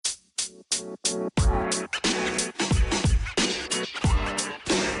Yo,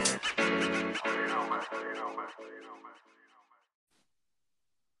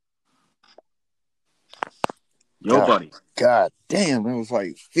 buddy. God damn, it was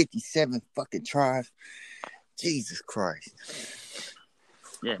like 57 fucking tries. Jesus Christ.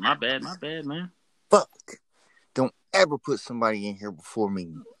 Yeah, my bad, man. Fuck. Don't ever put somebody in here before me,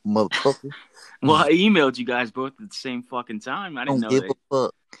 motherfucker. Well, I emailed you guys both at the same fucking time. I didn't know give a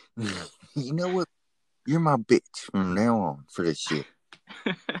fuck. You know what? You're my bitch from now on for this shit.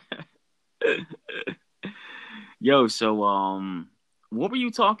 Yo, so what were you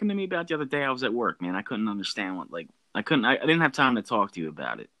talking to me about the other day? I was at work, man. I couldn't understand I didn't have time to talk to you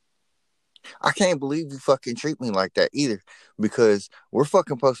about it. I can't believe you fucking treat me like that either, because we're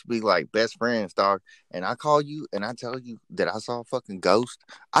fucking supposed to be like best friends, dog. And I call you and I tell you that I saw a fucking ghost.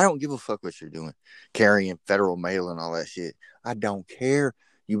 I don't give a fuck what you're doing, carrying federal mail and all that shit. I don't care.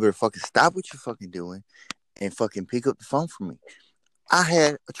 You better fucking stop what you're fucking doing and fucking pick up the phone for me. I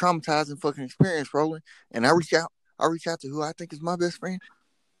had a traumatizing fucking experience, Roland, and I reach out to who I think is my best friend.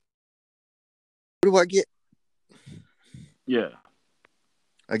 What do I get? Yeah.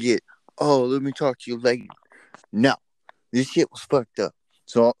 I get, oh, let me talk to you later. No, this shit was fucked up.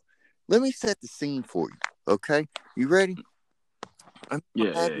 So let me set the scene for you, okay? You ready? I'm in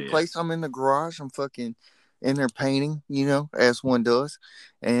a happy place. I'm in the garage. I'm fucking in there painting, as one does,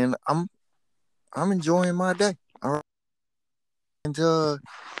 and I'm enjoying my day. All right. And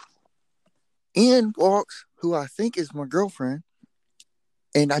in walks who I think is my girlfriend,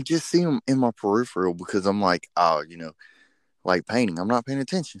 and I just see him in my peripheral because I'm like, oh, like painting. I'm not paying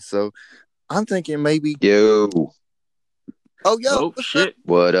attention, so I'm thinking maybe. Yo. Oh, yo. Oh shit.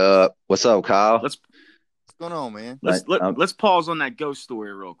 What up? What's up, Kyle? What's going on, man? Let's pause on that ghost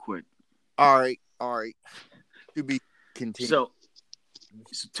story real quick. All right. To be continued. So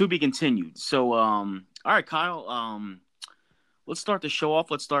to be continued. So all right, Kyle. Let's start the show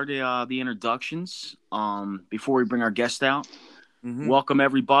off. Let's start the introductions. Before we bring our guest out. Mm-hmm. Welcome,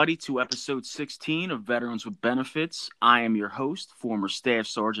 everybody, to episode 16 of Veterans with Benefits. I am your host, former Staff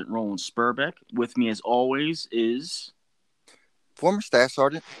Sergeant Roland Spurbeck. With me, as always, is... former Staff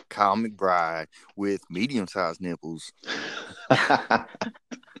Sergeant Kyle McBride with medium-sized nipples.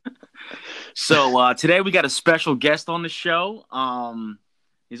 So, today we got a special guest on the show.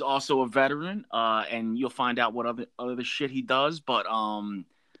 He's also a veteran, and you'll find out what other shit he does. But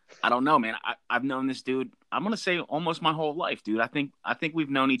I don't know, man. I've known this dude, I'm going to say almost my whole life, dude. I think we've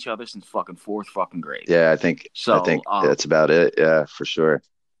known each other since fucking fourth fucking grade. Yeah, I think that's about it. Yeah, for sure.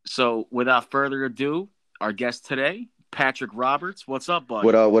 So without further ado, our guest today, Patrick Roberts. What's up, buddy?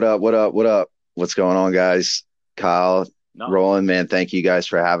 What up? What's going on, guys? Kyle, Roland, man, thank you guys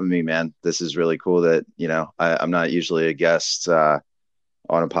for having me, man. This is really cool that, I'm not usually a guest on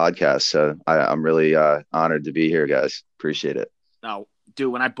a podcast. So I'm really honored to be here, guys. Appreciate it. Now,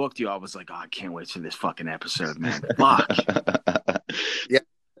 dude, when I booked you, I was like, oh, I can't wait for this fucking episode, man. Fuck. Yeah,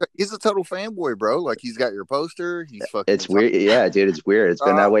 he's a total fanboy, bro. Like, he's got your poster. He's fucking. It's weird. Yeah, dude, it's weird. It's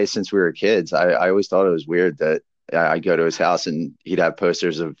been that way since we were kids. I always thought it was weird that I'd go to his house and he'd have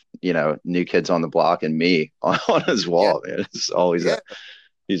posters of, New Kids on the Block and me on his wall, man. It's always that.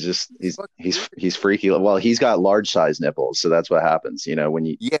 He's freaky. Well, he's got large size nipples, so that's what happens.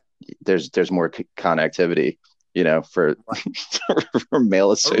 When there's more connectivity. For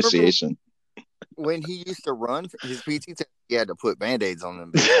male association. When he used to run his PT test, he had to put Band-Aids on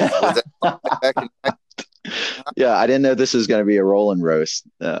them. Yeah, I didn't know this was going to be a Roland roast.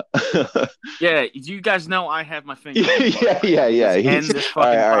 Yeah, you guys know I have my finger. Yeah. All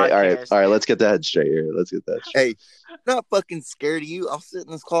right. Let's get that straight here. Hey, I'm not fucking scared of you. I'll sit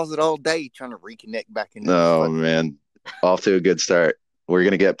in this closet all day trying to reconnect back in. Oh man, off to a good start. We're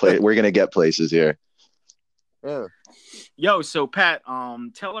gonna get places here. Yeah. Yo, so Pat,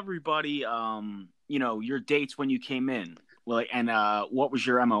 tell everybody, your dates when you came in, and what was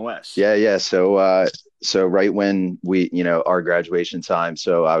your MOS? Yeah. So right when we, our graduation time,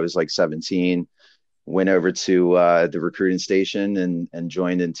 so I was like 17, went over to the recruiting station and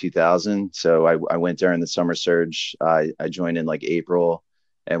joined in 2000. So I went during the summer surge. I joined in like April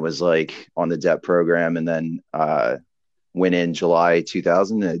and was like on the DEP program, and then went in July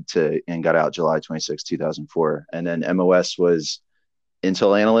 2000 and got out July 26, 2004. And then MOS was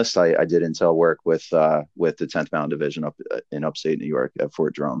Intel analyst. I did Intel work with the 10th Mountain Division up in upstate New York at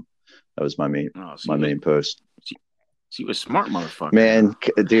Fort Drum. That was my main post. So you a smart motherfucker. Man,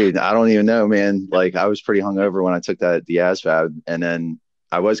 dude, I don't even know, man. Like, I was pretty hungover when I took the ASVAB, and then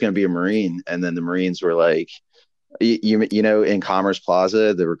I was going to be a Marine. And then the Marines were like, in Commerce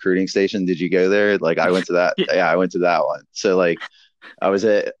Plaza, the recruiting station, did you go there? Like, I went to that. Yeah, I went to that one. So like I was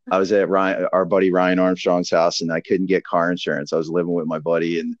at Ryan, our buddy Ryan Armstrong's house, and I couldn't get car insurance. I was living with my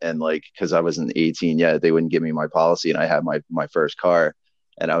buddy, and like because I wasn't 18 yet, they wouldn't give me my policy, and I had my first car,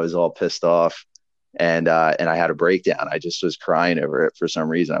 and I was all pissed off, and I had a breakdown. I just was crying over it for some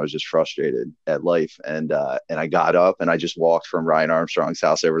reason. I was just frustrated at life, and I got up and I just walked from Ryan Armstrong's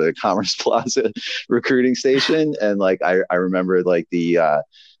house over to the Commerce Plaza recruiting station, and like I remember like the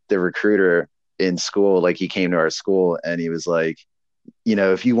recruiter in school, like he came to our school and he was like, you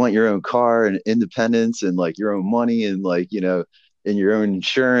know, if you want your own car and independence and like your own money and like, you know, and your own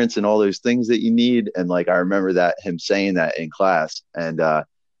insurance and all those things that you need. And like, I remember that him saying that in class. And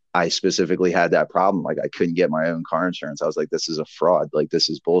I specifically had that problem. Like I couldn't get my own car insurance. I was like, this is a fraud. Like, this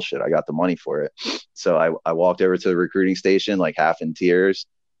is bullshit. I got the money for it. So I walked over to the recruiting station, like half in tears.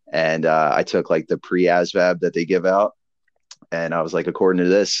 And I took like the pre-ASVAB that they give out. And I was like, according to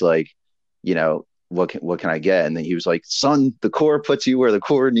this, like, you know, what can I get? And then he was like, son, the Corps puts you where the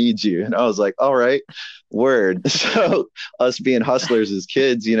Corps needs you. And I was like, all right, word. So us being hustlers as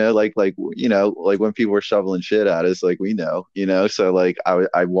kids, you know, like, you know, like when people were shoveling shit at us, like we know, you know, so like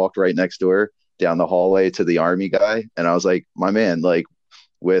I walked right next door down the hallway to the Army guy. And I was like, my man, like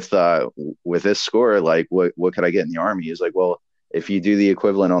with this score, like what could I get in the Army? He's like, well, if you do the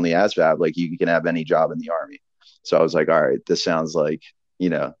equivalent on the ASVAB, like you can have any job in the Army. So I was like, all right, this sounds like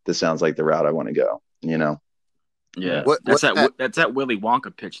the route I want to go, you know? Yeah. That's that Willy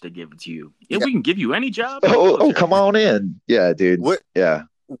Wonka pitch to give it to you. Yeah, we can give you any job. Oh, come on in. Yeah, dude. What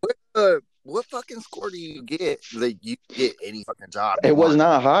fucking score do you get that you get any fucking job? It was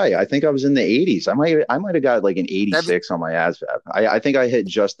not high. I think I was in the 80s. I might have got like an 86 on my ASVAB. I think I hit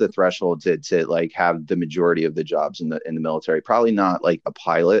just the threshold to like have the majority of the jobs in the military. Probably not like a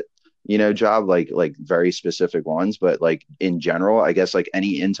pilot, you know, job, like very specific ones, but like in general, I guess like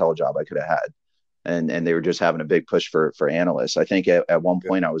any intel job I could have had. And they were just having a big push for analysts. I think at one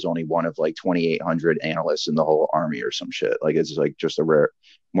point I was only one of like 2,800 analysts in the whole Army or some shit. Like it's like just a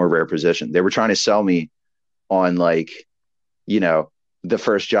more rare position. They were trying to sell me on like, you know, the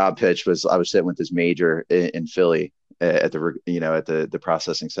first job pitch was I was sitting with this major in Philly at the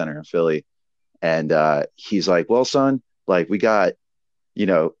processing center in Philly. And he's like, well, son, like we got, you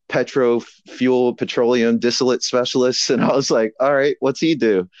know, petroleum distillate specialists. And I was like, all right, what's he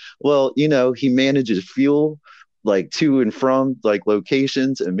do? Well, you know, he manages fuel like to and from like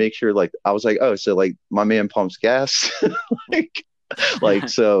locations and make sure like, I was like, oh, so like my man pumps gas. like,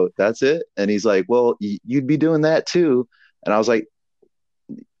 so that's it. And he's like, well, you'd be doing that too. And I was like,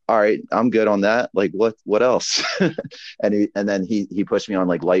 all right, I'm good on that. Like what else? and then he pushed me on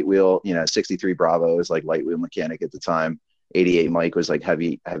like light wheel, you know, 63 Bravo is like light wheel mechanic at the time. 88 Mike was like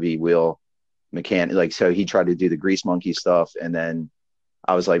heavy wheel mechanic. Like, so he tried to do the grease monkey stuff. And then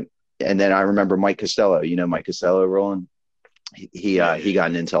I was like, and then I remember Mike Costello, you know, Mike Costello, Roland, he got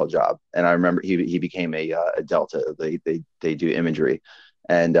an intel job. And I remember he became a Delta. They do imagery,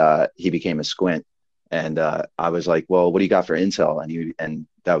 and he became a squint. And I was like, well, what do you got for intel? And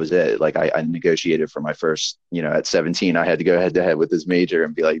that was it. Like I negotiated for my first, you know, at 17, I had to go head to head with this major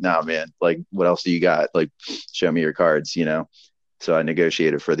and be like, nah, man, like what else do you got? Like, show me your cards, you know? So I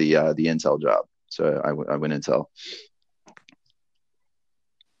negotiated for the intel job. So I went intel.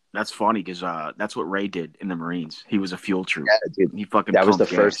 That's funny because that's what Ray did in the Marines. He was a fuel troop. Yeah, dude, he fucking. That was the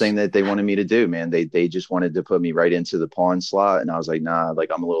first thing that they wanted me to do, man. They just wanted to put me right into the pawn slot, and I was like, nah,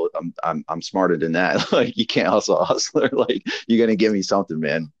 like I'm smarter than that. Like you can't hustle a hustler. Like you're gonna give me something,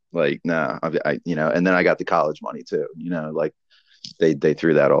 man. Like nah, I you know. And then I got the college money too. You know, like they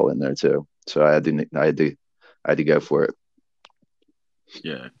threw that all in there too. So I had to go for it.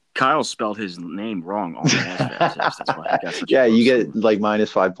 Yeah. Kyle spelled his name wrong on the ASVAB test. That's why I got such yeah, you get like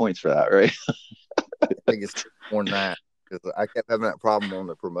 -5 points for that, right? I think it's more than that because I kept having that problem on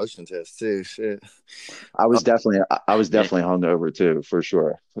the promotion test too. Shit. I was definitely hungover too, for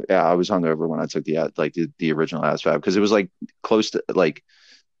sure. Yeah, I was hungover when I took the original ASVAB because it was like close to like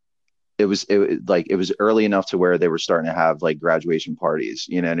it was early enough to where they were starting to have like graduation parties,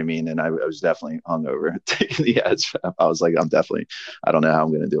 you know what I mean? And I was definitely hungover taking the ASVAB. I was like, I don't know how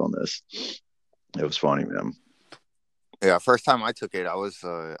I'm going to do on this. It was funny, man. Yeah. First time I took it, I was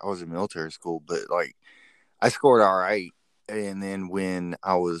in military school, but like I scored all right. And then when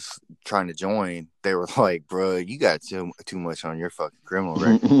I was trying to join, they were like, bro, you got too much on your fucking criminal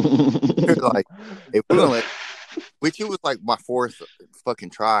record. Like, it wouldn't which it was like my fourth fucking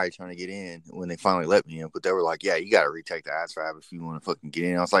try trying to get in when they finally let me in. But they were like, yeah, you got to retake the ASVAB if you want to fucking get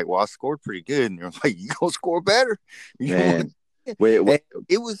in. I was like, well, I scored pretty good. And they're like, you going to score better? Man. Wait.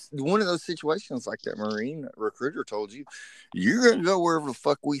 It was one of those situations like that Marine recruiter told you, you're going to go wherever the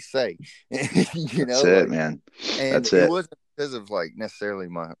fuck we say. You know? That's it, man. And That's it. Wasn't because of like necessarily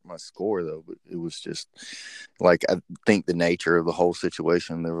my score though, but it was just like I think the nature of the whole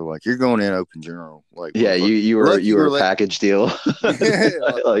situation. They were like, "You're going in open general." Like, yeah, you were a package deal.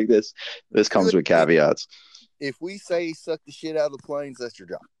 Like this comes with caveats. If we say suck the shit out of the planes, that's your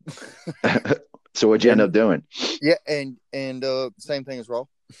job. So what'd you end up doing? Yeah, and same thing as Raw.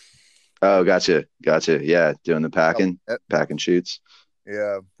 Oh, gotcha. Yeah, doing the packing shoots.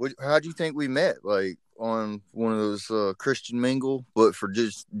 Yeah. How'd you think we met? Like on one of those Christian mingle, but for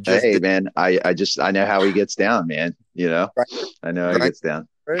just hey man, I know how he gets down, man. You know, right. I know how he gets down.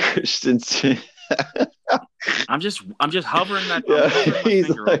 Right. Christians. I'm just hovering that. Yeah, he's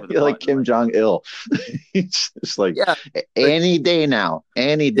like Kim Jong-il. He's just like, any day now,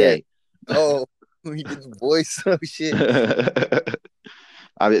 any day. Oh, he did the voice. Oh shit.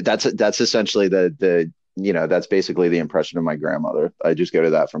 I mean, that's essentially the that's basically the impression of my grandmother. I just go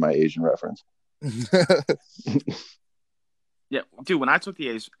to that for my Asian reference. Yeah, dude. When I took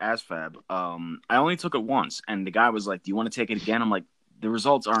the ASVAB, I only took it once, and the guy was like, "Do you want to take it again?" I'm like, "The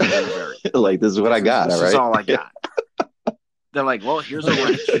results aren't going to vary." Like, this is what I got. This is all I got. They're like, "Well, here's a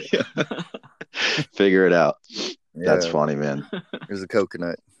wrench." Figure it out. Yeah. That's funny, man. Here's a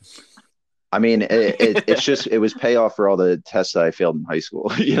coconut. I mean, it was payoff for all the tests that I failed in high school.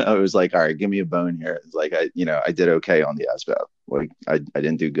 You know, it was like, all right, give me a bone here. It's like I did okay on the ASVAB. Like I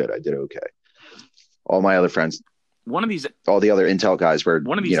didn't do good. I did okay. All my other friends, all the other Intel guys were,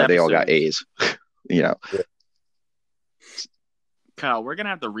 they all got A's. You know. Yeah. Kyle, we're gonna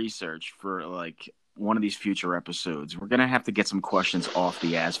have to research for like one of these future episodes. We're gonna have to get some questions off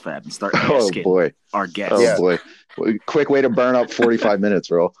the ASVAB and start asking our guests. Oh boy, quick way to burn up 45 minutes,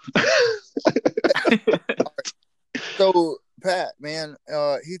 bro. So Pat, man,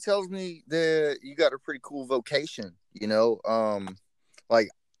 he tells me that you got a pretty cool vocation. You know, like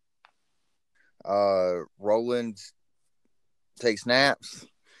Roland takes naps,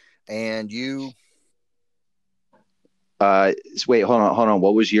 and you. Wait, hold on.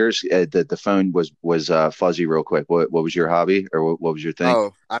 What was yours? The phone was fuzzy real quick. What was your hobby, or what was your thing?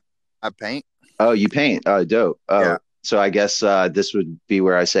 Oh, I paint. Oh, you paint. Oh, dope. Oh, yeah. So I guess this would be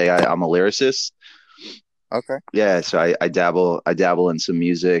where I say I'm a lyricist. Okay. Yeah. So I dabble in some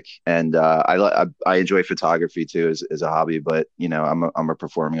music, and I enjoy photography too as a hobby. But I'm a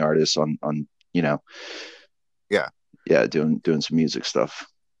performing artist on Yeah, doing some music stuff.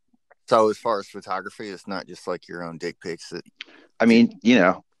 So as far as photography, it's not just like your own dick pics. I mean,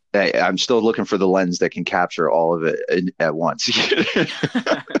 I'm still looking for the lens that can capture all of it at once.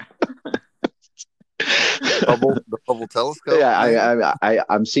 The Hubble telescope. Yeah,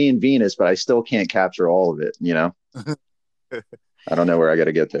 I'm seeing Venus, but I still can't capture all of it. I don't know where I got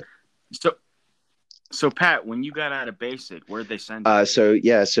to get there. So Pat, when you got out of basic, where'd they send you?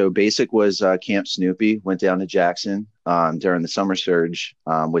 So basic was Camp Snoopy. Went down to Jackson during the summer surge,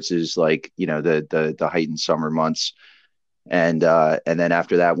 which is like the heightened summer months, and then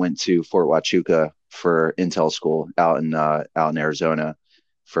after that went to Fort Huachuca for Intel school out in Arizona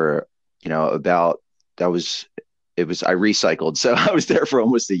for I recycled, so I was there for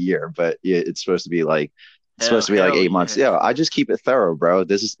almost a year, but it's supposed to be like. It's supposed to be like 8 months. Yeah, I just keep it thorough, bro.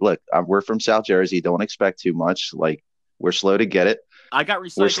 We're from South Jersey. Don't expect too much. Like, we're slow to get it. I got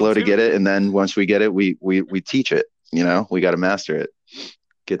recycled. We're slow to get it, and then once we get it, we teach it. We got to master it.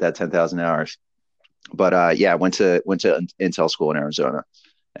 Get that 10,000 hours. But I went to Intel school in Arizona,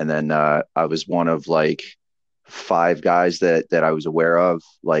 and then I was one of like 5 guys that I was aware of,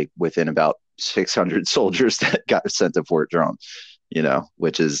 like within about 600 soldiers that got sent to Fort Drum.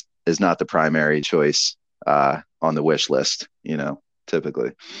 Which is not the primary choice on the wish list,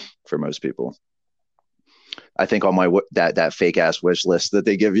 typically for most people. I think on my that fake ass wish list that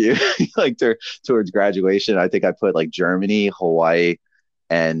they give you like towards graduation, I think I put like Germany, Hawaii,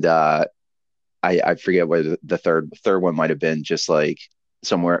 and I forget where the third one might have been, just like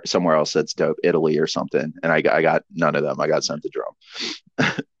somewhere else that's dope, Italy or something. And I got none of them. I got sent to Drum.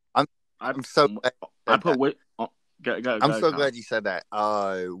 I'm so I put what. I'm so glad you said that.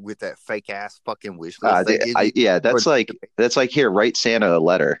 With that fake ass fucking wish list. That's like here, write Santa a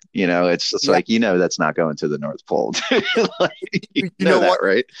letter. It's just like that's not going to the North Pole. Like, you know that, what?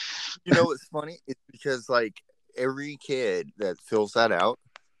 Right? What's funny? It's because like every kid that fills that out,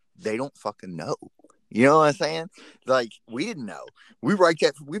 they don't fucking know. You know what I'm saying? Like, we didn't know. We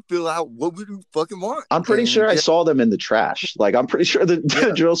fill out what we fucking want. I'm pretty sure I saw them in the trash. Like, I'm pretty sure the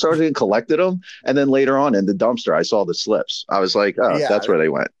drill sergeant collected them. And then later on in the dumpster, I saw the slips. I was like, oh, that's where they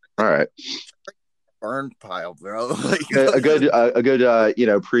went. All right. Burn pile, bro. Like, a good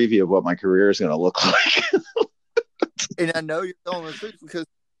preview of what my career is going to look like. And I know you're telling the truth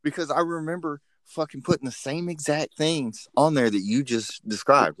because I remember fucking putting the same exact things on there that you just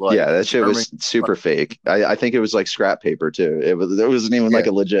described. Like, yeah, that shit was super fake. I think it was like scrap paper too. There wasn't even like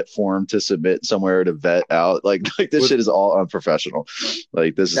a legit form to submit somewhere to vet out. Like this shit is all unprofessional.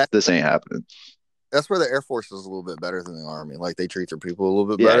 Like this ain't happening. That's where the Air Force is a little bit better than the Army. Like they treat their people a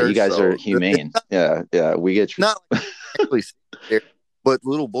little bit better. Yeah, you guys are humane. Yeah, we get not like actually, but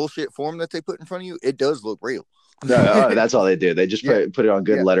little bullshit form that they put in front of you, it does look real. No, that's all they do. They just put it on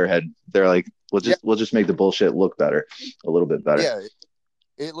good letterhead. They're like, we'll just make the bullshit look better, a little bit better. Yeah,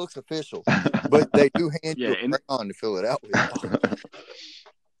 it looks official, but they do hand you a crayon to fill it out with.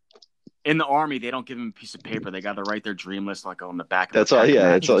 In the Army, they don't give them a piece of paper. They got to write their dream list like on the back. That's all.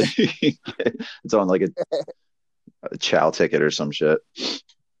 Yeah, that's all. It's on like a chow ticket or some shit.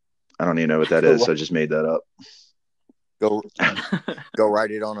 I don't even know what that is. So I just made that up. Go write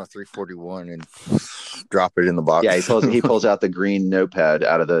it on a 341 and drop it in the box. Yeah, he pulls out the green notepad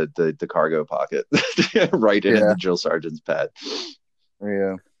out of the cargo pocket, right in the drill sergeant's pad.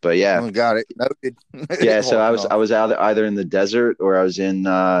 Yeah. But yeah, got it. Noted. Yeah, so I was out either in the desert or I was in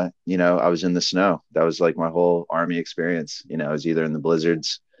I was in the snow. That was like my whole Army experience. I was either in the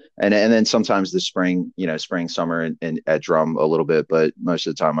blizzards and then sometimes the spring, summer and at drum a little bit, but most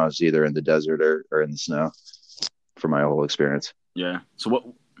of the time I was either in the desert or in the snow for my whole experience. Yeah.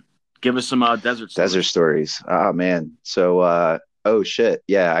 So give us some desert stories. Oh man. So oh shit.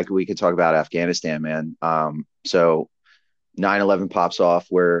 Yeah, we could talk about Afghanistan, man. So 9/11 pops off.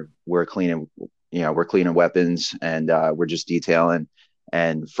 We're cleaning weapons and we're just detailing.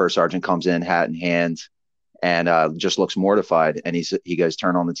 And first sergeant comes in, hat in hand, and just looks mortified. And he goes,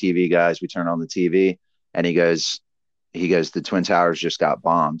 "Turn on the TV, guys." We turn on the TV, and he goes, "The Twin Towers just got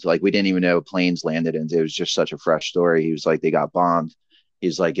bombed." Like we didn't even know planes landed, and it was just such a fresh story. He was like, "They got bombed."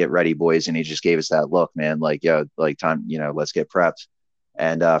 He's like, "Get ready, boys," and he just gave us that look, man. Like, yo, like time, let's get prepped.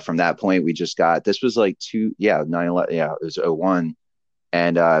 And from that point, we just got, this was like 9/11, it was 01.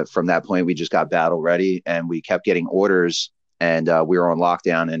 And from that point, we just got battle ready and we kept getting orders and we were on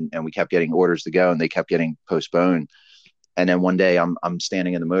lockdown and we kept getting orders to go and they kept getting postponed. And then one day I'm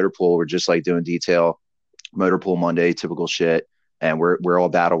standing in the motor pool. We're just like doing detail, motor pool Monday, typical shit. And we're all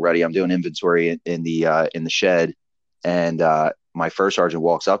battle ready. I'm doing inventory in the shed. And my first sergeant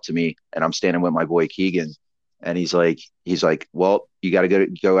walks up to me and I'm standing with my boy Keegan. And he's like, "Well, you got to go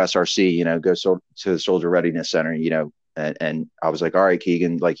SRC, go to the Soldier Readiness Center, And I was like, "All right,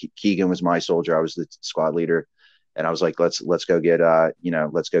 Keegan." Like Keegan was my soldier. I was the squad leader, and I was like, "Let's go get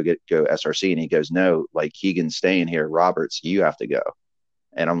go SRC." And he goes, "No, like Keegan's staying here. Roberts, you have to go."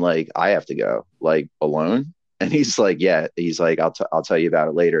 And I'm like, "I have to go, like alone?" And he's like, "Yeah." He's like, "I'll tell you about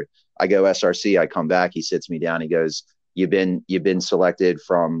it later." I go SRC. I come back. He sits me down. He goes, "You've been selected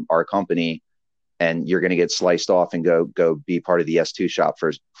from our company." And you're going to get sliced off and go be part of the S2 shop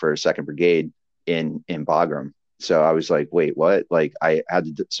for 2nd Brigade in Bagram. So I was like, wait, what? Like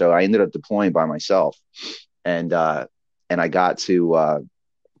so I ended up deploying by myself, and I got to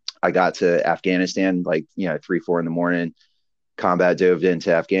Afghanistan like 3-4 in the morning. Combat dove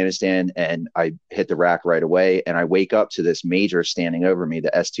into Afghanistan, and I hit the rack right away. And I wake up to this major standing over me, the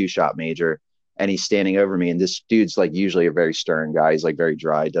S2 shop major. And he's standing over me, and this dude's like usually a very stern guy. He's like very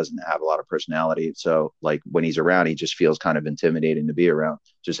dry, doesn't have a lot of personality. So like when he's around, he just feels kind of intimidating to be around.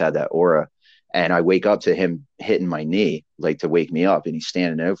 Just had that aura. And I wake up to him hitting my knee, like to wake me up. And he's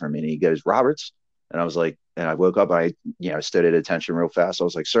standing over me, and he goes, "Roberts." And I was like, and I woke up. I stood at attention real fast. I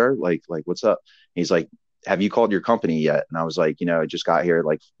was like, "Sir, like what's up?" He's like, "Have you called your company yet?" And I was like, I just got here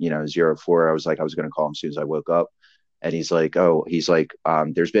like 04. I was like, I was going to call him as soon as I woke up. And he's like,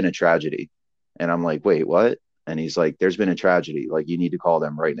 there's been a tragedy. And I'm like, "Wait, what?" And he's like, "There's been a tragedy. Like, you need to call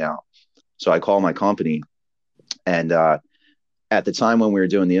them right now." So I call my company. And at the time when we were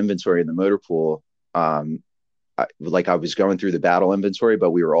doing the inventory in the motor pool, I was going through the battle inventory,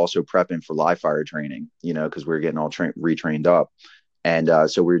 but we were also prepping for live fire training, because we were getting all retrained up. And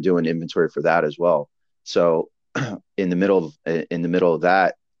so we were doing inventory for that as well. So in the middle of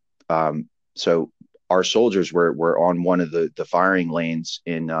that, so our soldiers were on one of the firing lanes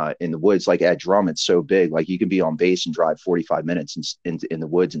in the woods, like at drum. It's so big, like you can be on base and drive 45 minutes in the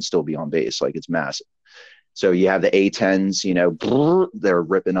woods and still be on base. Like it's massive. So you have the A-10s, they're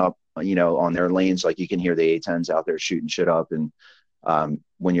ripping up, on their lanes. Like you can hear the A-10s out there shooting shit up. And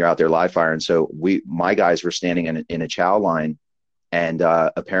when you're out there live firing, so my guys were standing in a chow line, and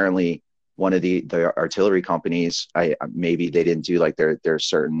apparently one of the artillery companies, maybe they didn't do like their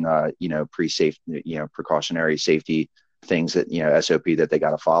certain precautionary safety things that SOP that they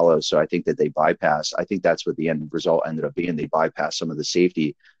got to follow. So I think that they bypassed. I think that's what the end result ended up being. They bypassed some of the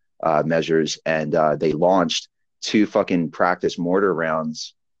safety measures, and they launched 2 fucking practice mortar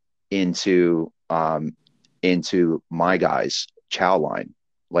rounds into my guys' chow line,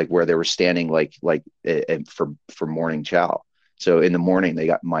 like where they were standing, for morning chow. So in the morning,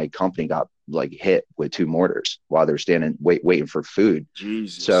 my company got like hit with 2 mortars while they're standing waiting for food.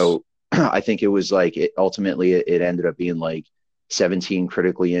 Jesus. So I think it was like ultimately it ended up being like 17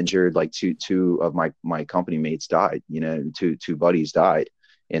 critically injured. Like two of my company mates died. You know, two buddies died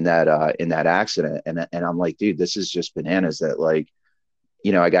in that accident. And I'm like, dude, this is just bananas. That like,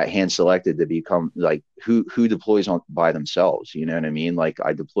 you know, I got hand selected to become like who deploys by themselves. You know what I mean? Like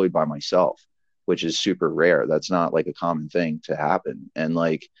I deployed by myself, which is super rare. That's not like a common thing to happen. And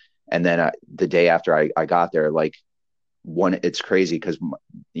like, and then the day after I got there, like it's crazy because,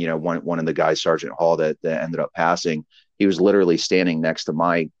 you know, one of the guys, Sergeant Hall, that ended up passing, he was literally standing next to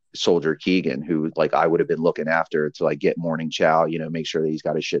my soldier Keegan, who like I would have been looking after to like get morning chow, you know, make sure that he's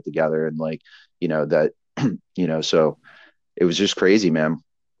got his shit together. And like, you know, that, you know, so it was just crazy, man.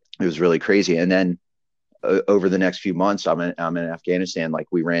 It was really crazy. And then over the next few months, I'm in Afghanistan. Like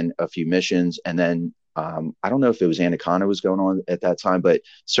we ran a few missions, and then I don't know if it was Anaconda was going on at that time, but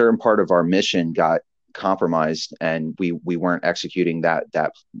certain part of our mission got compromised, and we weren't executing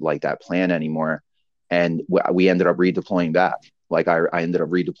that plan anymore, and we ended up redeploying back. Like I ended up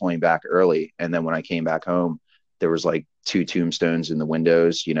redeploying back early, and then when I came back home, there was like 2 tombstones in the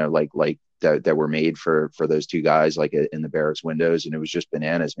windows, you know, like that were made for those 2 guys, like in the barracks windows. And it was just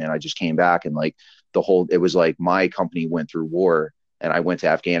bananas, man. I just came back, and like it was like my company went through war, and I went to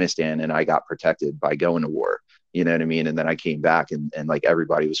Afghanistan, and I got protected by going to war. You know what I mean? And then I came back, and like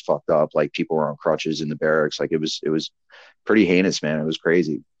everybody was fucked up. Like people were on crutches in the barracks. Like it was pretty heinous, man. It was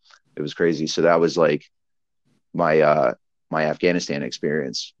crazy. So that was like my Afghanistan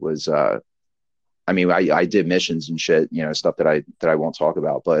experience was, I mean, I did missions and shit, you know, stuff that I won't talk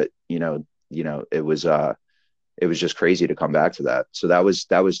about, but you know, it was just crazy to come back to that. So that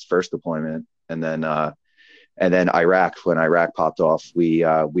was first deployment. And then Iraq, when Iraq popped off, we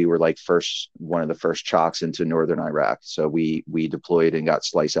were like one of the first chocks into northern Iraq. So we deployed and got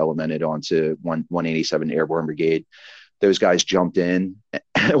slice elemented onto 187 Airborne Brigade. Those guys jumped in,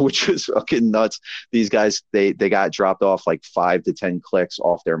 which was fucking nuts. These guys, they got dropped off like 5 to 10 clicks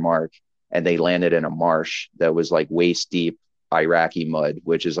off their mark, and they landed in a marsh that was like waist deep Iraqi mud,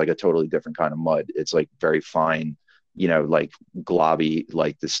 which is like a totally different kind of mud. It's like very fine, you know, like globby,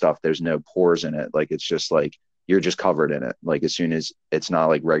 like the stuff, there's no pores in it. Like, it's just like, you're just covered in it. Like as soon as it's not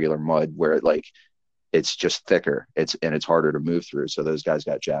like regular mud where it like, it's just thicker. It's harder to move through. So those guys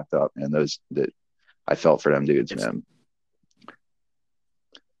got jacked up, and I felt for them dudes, man.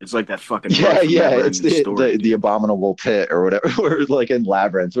 It's like that fucking it's the abominable pit or whatever. We're like in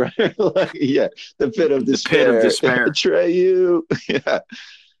Labyrinth, right? Like, yeah, the pit of despair. The pit of despair. Betray you. Yeah.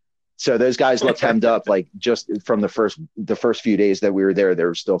 So those guys looked hemmed up, like just from the first few days that we were there. They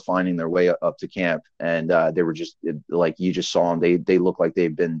were still finding their way up to camp, and they were just like, you just saw them. They look like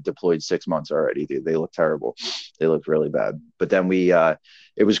they've been deployed 6 months already, dude. They look terrible. They look really bad. But then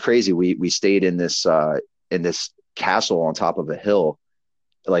it was crazy. We stayed in this castle on top of a hill,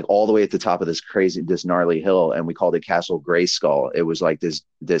 like all the way at the top of this gnarly hill, and we called it Castle Grayskull. It was like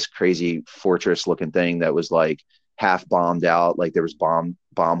this crazy fortress looking thing that was like half bombed out, like there was bomb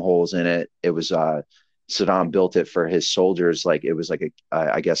holes in it. It was Saddam built it for his soldiers, like it was like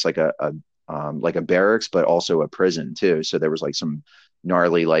I guess like a barracks, but also a prison too. So there was like some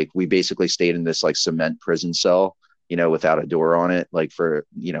gnarly, like we basically stayed in this like cement prison cell, you know, without a door on it. Like for,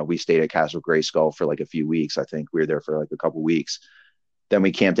 you know, we stayed at Castle Grayskull for like a few weeks. I think we were there for like a couple weeks. Then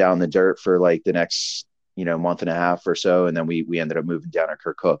we camped out in the dirt for like the next, you know, month and a half or so. And then we ended up moving down to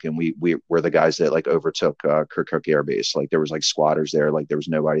Kirkuk, and we were the guys that like overtook Kirkuk Air Base. Like there was like squatters there. Like there was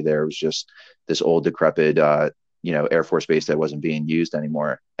nobody there. It was just this old decrepit, you know, Air Force base that wasn't being used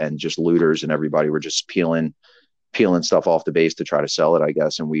anymore. And just looters and everybody were just peeling stuff off the base to try to sell it, I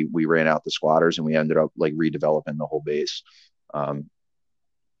guess. And we ran out the squatters, and we ended up like redeveloping the whole base.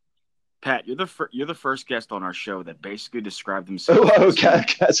 Pat, you're the first guest on our show that basically described themselves. Oh, okay.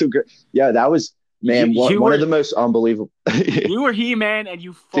 So great. Yeah, that was, man, one of the most unbelievable. You were He-Man, and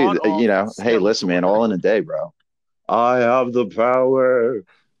you fought. Dude, you know, hey, listen, man, all in a day, bro. I have the power.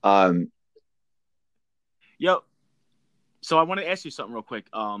 Yo, so I want to ask you something real quick.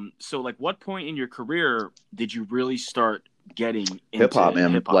 So like, what point in your career did you really start getting into hip hop,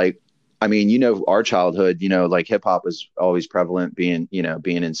 man? Hip-hop? Like, I mean, you know, our childhood, you know, like hip hop was always prevalent, being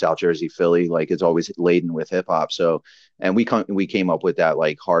in South Jersey, Philly, like it's always laden with hip hop. So, and we came up with that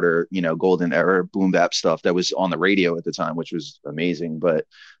like harder, you know, golden era boom bap stuff that was on the radio at the time, which was amazing. But,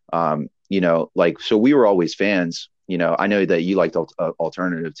 you know, like, so we were always fans. You know, I know that you liked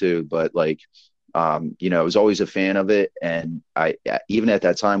alternative too, but like, I was always a fan of it. And I, even at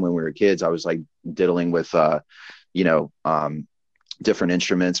that time when we were kids, I was like diddling with, you know, different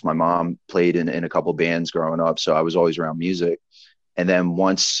instruments. My mom played in a couple bands growing up, so I was always around music. And then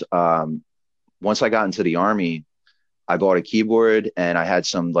once I got into the Army, I bought a keyboard and I had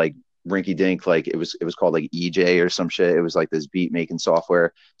some like rinky dink, like it was called like EJ or some shit. It was like this beat making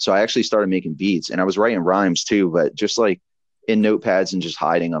software. So I actually started making beats and I was writing rhymes too, but just like in notepads and just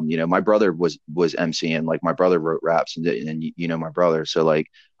hiding them. My brother was MCing, like my brother wrote raps and my brother. So like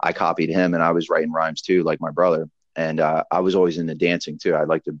I copied him and I was writing rhymes too, like my brother. And I was always into dancing too. I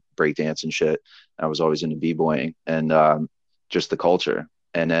like to break dance and shit. I was always into b-boying and just the culture.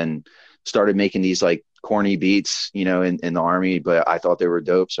 And then started making these like corny beats, in the Army, but I thought they were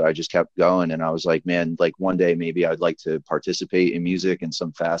dope. So I just kept going. And I was like, man, like one day maybe I'd like to participate in music in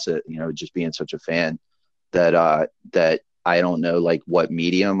some facet, just being such a fan that I don't know like what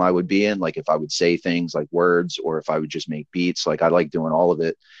medium I would be in, like if I would say things like words or if I would just make beats. Like I like doing all of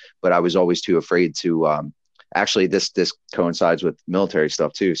it, but I was always too afraid to actually this coincides with military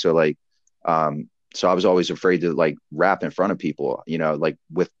stuff too. So like so I was always afraid to like rap in front of people, like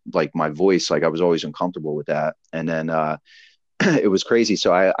with like my voice, like I was always uncomfortable with that. And then it was crazy.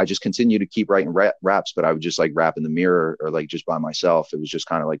 So I just continued to keep writing raps, but I would just like rap in the mirror or like just by myself. It was just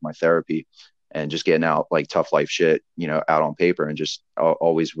kind of like my therapy and just getting out like tough life shit, out on paper, and just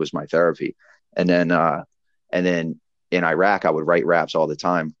always was my therapy. And then in Iraq, I would write raps all the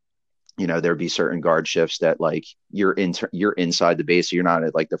time. There'd be certain guard shifts that like you're inside the base, so you're not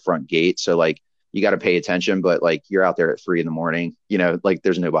at like the front gate. So like you got to pay attention, but like you're out there at 3 a.m, like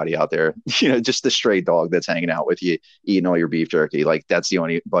there's nobody out there, just the stray dog that's hanging out with you, eating all your beef jerky. Like that's the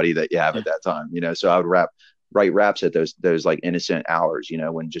only buddy that you have at that time, So I would write raps at those like innocent hours,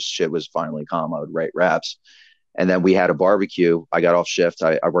 when just shit was finally calm. I would write raps. And then we had a barbecue. I got off shift.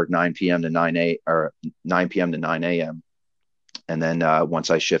 I worked 9 p.m. to 9 p.m. to 9 a.m. And then once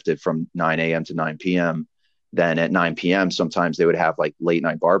I shifted from 9 a.m. to 9 p.m., then at 9 p.m., sometimes they would have like late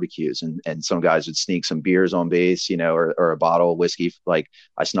night barbecues and some guys would sneak some beers on base, or a bottle of whiskey. Like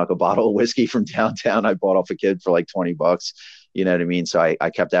I snuck a bottle of whiskey from downtown. I bought off a kid for like $20. You know what I mean? So I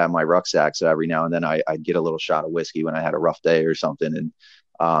kept that in my rucksack. So every now and then I'd get a little shot of whiskey when I had a rough day or something.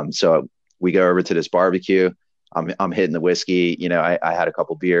 And so we go over to this barbecue. I'm hitting the whiskey, I had a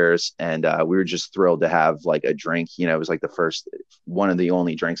couple beers and we were just thrilled to have like a drink. It was like one of the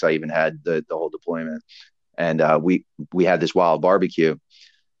only drinks I even had the whole deployment. And we had this wild barbecue,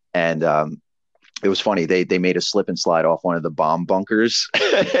 and it was funny. They made a slip and slide off one of the bomb bunkers,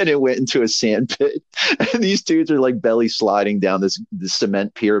 and it went into a sand pit. And these dudes are like belly sliding down this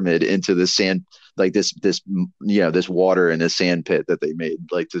cement pyramid into the sand, like this water in a sand pit that they made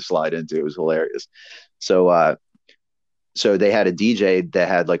like to slide into. It was hilarious. So they had a DJ that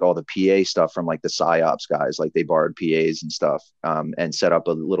had like all the PA stuff from like the PSYOPs guys, like they borrowed PAs and stuff, and set up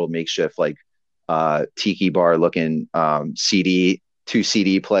a little makeshift like tiki bar looking two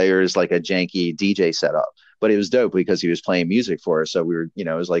CD players, like a janky DJ setup. But it was dope because he was playing music for us. So we were,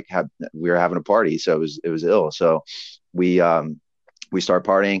 it was like we were having a party. So it was ill. So we start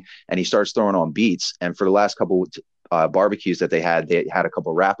partying and he starts throwing on beats. And for the last couple barbecues that they had a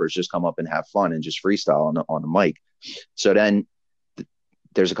couple rappers just come up and have fun and just freestyle on the mic. So then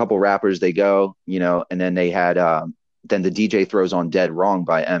there's a couple rappers, they go, and then they had then the DJ throws on Dead Wrong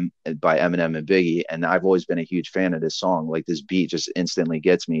by Eminem and Biggie. And I've always been a huge fan of this song. Like this beat just instantly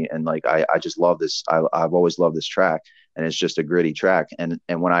gets me. And like, I just love this. I've always loved this track, and it's just a gritty track. And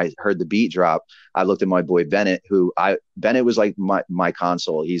when I heard the beat drop, I looked at my boy Bennett, Bennett was like my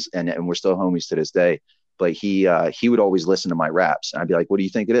console. And we're still homies to this day, but he would always listen to my raps. And I'd be like, what do you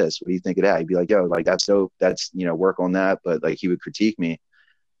think it is? What do you think of that? He'd be like, yo, like, that's dope. That's, work on that. But like, he would critique me.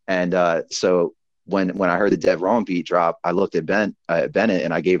 And so when I heard the Dead Wrong beat drop, I looked at Bennett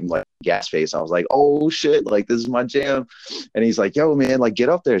and I gave him like gas face. I was like, oh shit, like this is my jam. And he's like, yo man, like get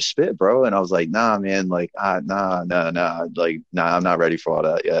up there, spit, bro. And I was like, nah, man, like nah, like nah, I'm not ready for all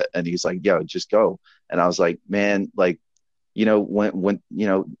that yet. And he's like, yo, just go. And I was like, man, like, when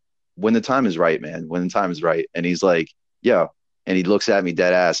the time is right, man, when the time is right. And he's like, yo, and he looks at me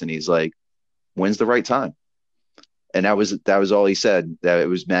dead ass and he's like, when's the right time? And that was all he said. That it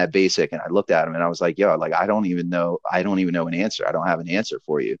was mad basic. And I looked at him and I was like, yo, like, I don't even know an answer. I don't have an answer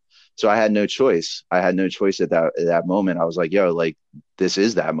for you. So I had no choice. At that moment. I was like, yo, like, this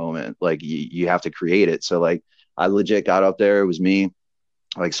is that moment. Like you have to create it. So like, I legit got up there. It was me,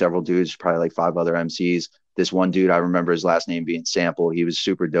 like several dudes, probably like 5 other MCs. This one dude, I remember his last name being Sample. He was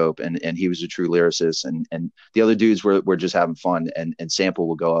super dope. And he was a true lyricist. And the other dudes were just having fun. And Sample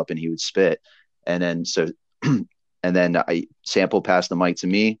would go up and he would spit. And then, Sample passed the mic to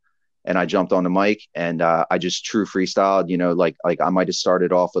me, and I jumped on the mic and I just true freestyled, like I might have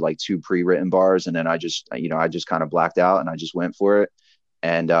started off with like 2 pre-written bars, and then I just kind of blacked out and I just went for it.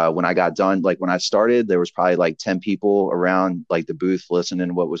 And when I got done, like when I started, there was probably like 10 people around like the booth listening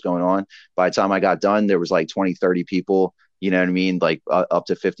to what was going on. By the time I got done, there was like 20, 30 people, you know what I mean? Like up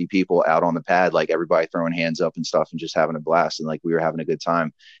to 50 people out on the pad, like everybody throwing hands up and stuff and just having a blast. And like, we were having a good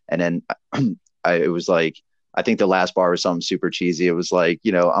time. And then it was like, I think the last bar was something super cheesy. It was like,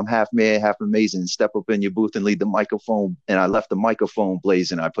 I'm half man, half amazing. Step up in your booth and lead the microphone. And I left the microphone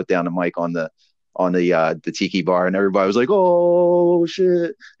blazing. I put down the mic on the tiki bar, and everybody was like, "Oh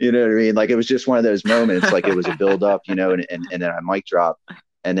shit," you know what I mean? Like, it was just one of those moments. Like, it was a build up, and then I mic drop.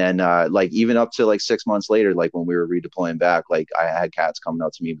 And then like even up to like 6 months later, like when we were redeploying back, like I had cats coming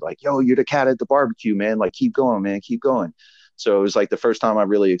up to me like, "Yo, you're the cat at the barbecue, man. Like, keep going, man, keep going." So it was like the first time I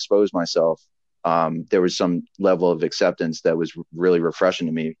really exposed myself. There was some level of acceptance that was really refreshing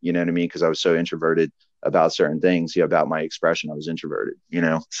to me, you know what I mean? Because I was so introverted about certain things, about my expression. I was introverted,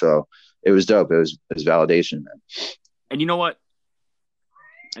 so it was dope. It was validation, man. And you know what?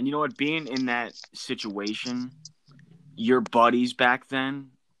 Being in that situation, your buddies back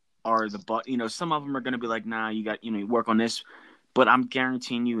then are some of them are going to be like, nah, you got, you work on this. But I'm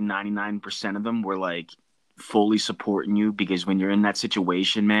guaranteeing you 99% of them were like fully supporting you, because when you're in that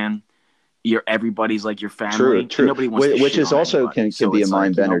situation, man, everybody's like your family. True. Nobody wants to which is also anybody. can be a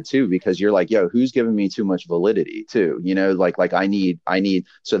mind bender too, because you're like, yo, who's giving me too much validity too? Like I need.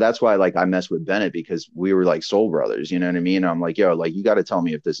 So that's why like I mess with Bennett, because we were like soul brothers. You know what I mean? I'm like, yo, like you got to tell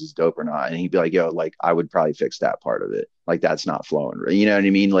me if this is dope or not. And he'd be like, yo, like I would probably fix that part of it. Like that's not flowing. You know what I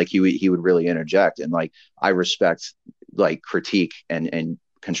mean? Like he would really interject, and like I respect like critique and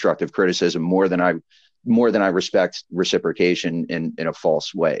constructive criticism more than I respect reciprocation in a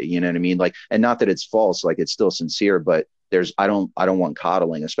false way. You know what I mean? Like, and not that it's false, like it's still sincere, but I don't want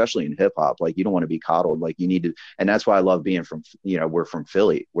coddling, especially in hip hop. Like, you don't want to be coddled. Like, you need to, and that's why I love being from, we're from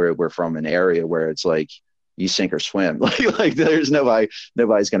Philly, where we're from an area where it's like you sink or swim. like there's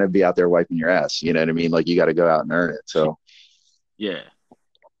nobody's going to be out there wiping your ass. You know what I mean? Like, you got to go out and earn it. So. Yeah.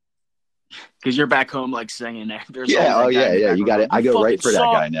 Because you're back home, like singing there. Yeah, you got it. I go right for that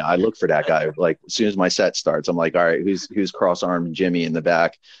guy now. I look for that guy. Like, as soon as my set starts, I'm like, all right, who's cross-armed Jimmy in the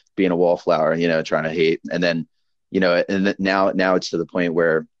back, being a wallflower, trying to hate. And then, now it's to the point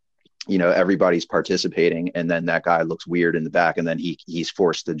where, everybody's participating, and then that guy looks weird in the back, and then he's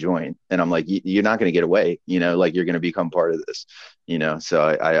forced to join. And I'm like, you're not going to get away. Like, you're going to become part of this. So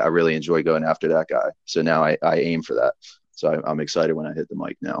I really enjoy going after that guy. So now I aim for that. So I'm excited when I hit the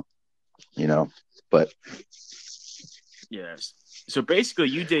mic now. But yes. So basically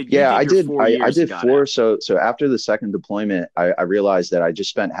you did. I did 4. So after the second deployment, I realized that I just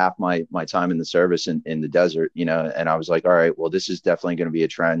spent half my time in the service in the desert, and I was like, all right, well, this is definitely going to be a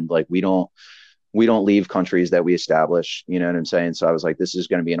trend. Like, we don't leave countries that we establish, you know what I'm saying? So I was like, this is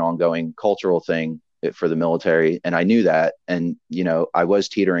going to be an ongoing cultural thing for the military. And I knew that. And, I was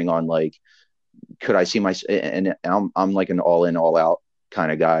teetering on like, could I see and I'm like an all in, all out kind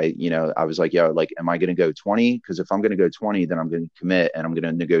of guy. I was like, yo, like, am I going to go 20? Because if I'm going to go 20, then I'm going to commit and I'm going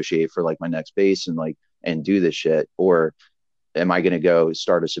to negotiate for like my next base and do this shit. Or am I going to go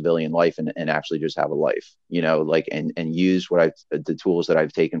start a civilian life and actually just have a life, and use the tools that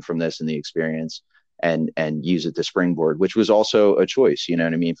I've taken from this and the experience and use it to springboard, which was also a choice. You know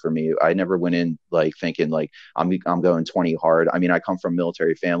what I mean? For me, I never went in like thinking like I'm going 20 hard. I mean, I come from a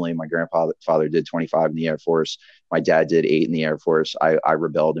military family. My grandfather did 25 in the Air Force. My dad did 8 in the Air Force. I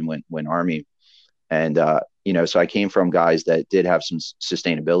rebelled and went Army. And, so I came from guys that did have some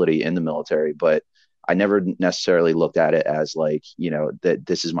sustainability in the military, but I never necessarily looked at it as like, that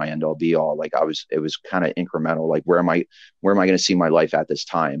this is my end all be all. Like, it was kind of incremental. Like, where am I going to see my life at this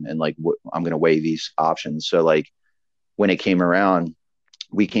time? And like, I'm going to weigh these options. So like, when it came around,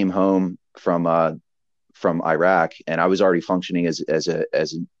 we came home from Iraq, and I was already functioning as an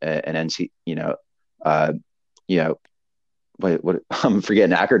NC, what I'm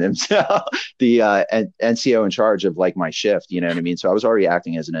forgetting acronyms. The NCO in charge of like my shift, you know what I mean? So I was already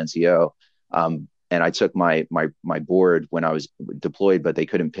acting as an NCO. And I took my board when I was deployed, but they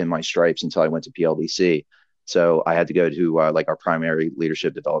couldn't pin my stripes until I went to PLDC. So I had to go to like our primary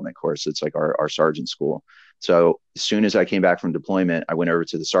leadership development course. It's like our sergeant school. So as soon as I came back from deployment, I went over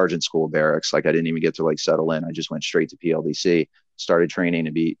to the sergeant school barracks. Like, I didn't even get to like settle in. I just went straight to PLDC, started training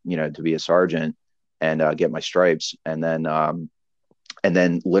to be a sergeant and get my stripes. And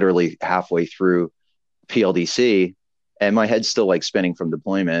then literally halfway through PLDC, and my head's still like spinning from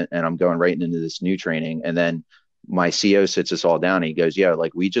deployment, and I'm going right into this new training. And then my CO sits us all down and he goes, yeah,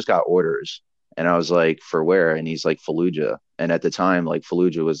 like, we just got orders. And I was like, for where? And he's like, Fallujah. And at the time, like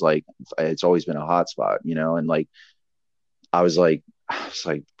Fallujah was like, it's always been a hot spot, you know? And like, I was like,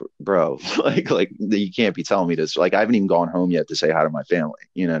 bro, like you can't be telling me this. Like, I haven't even gone home yet to say hi to my family.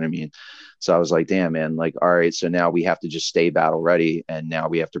 You know what I mean? So I was like, damn, man, like, all right, so now we have to just stay battle ready. And now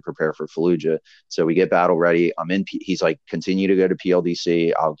we have to prepare for Fallujah. So we get battle ready. He's like, continue to go to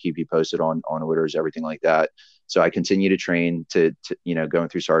PLDC. I'll keep you posted on orders, everything like that. So I continue to train to you know, going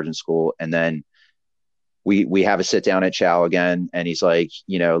through sergeant school. And then we have a sit down at Chow again. And he's like,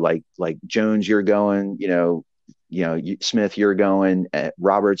 you know, like Jones, you're going, Smith, you're going,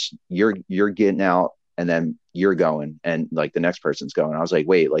 Roberts, you're getting out, and then you're going, and like the next person's going. I was like,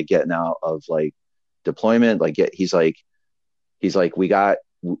 wait, like getting out of like deployment, like he's like,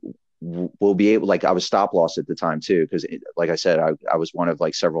 we'll be able, like I was stop loss at the time too, because like I said, I was one of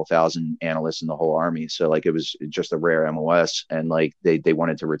like several thousand analysts in the whole Army, so like it was just a rare MOS, and like they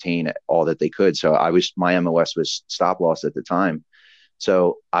wanted to retain all that they could. So my MOS was stop loss at the time.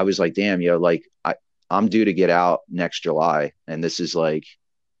 So I was like, damn, like I'm due to get out next July. And this is like,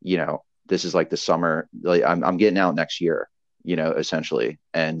 you know, this is like the summer, like I'm getting out next year, you know, essentially.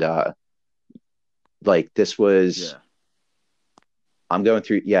 And like this was, I'm going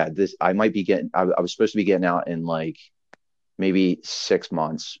through, I might be getting, I was supposed to be getting out in like maybe 6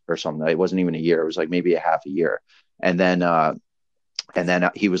 months or something. It wasn't even a year. It was like maybe a half a year. And then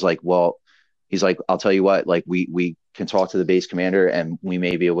he was like, well, he's like, I'll tell you what, like we can talk to the base commander and we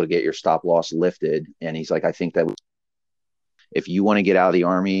may be able to get your stop loss lifted. And he's like, I think that if you want to get out of the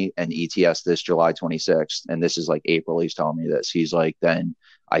Army and ETS this July 26th, and this is like April, he's telling me this, he's like, then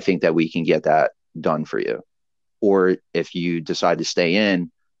I think that we can get that done for you. Or if you decide to stay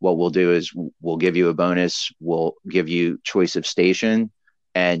in, what we'll do is we'll give you a bonus. We'll give you choice of station,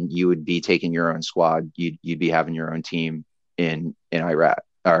 and you would be taking your own squad. You'd be having your own team in Iraq,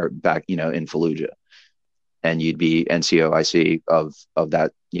 or back, you know, in Fallujah. And you'd be NCOIC of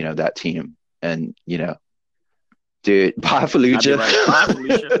that, you know, that team. And, you know, dude, bye Fallujah. Right. Bye,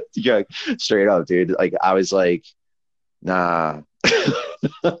 Fallujah. Yeah, straight up, dude. Like, I was like, nah.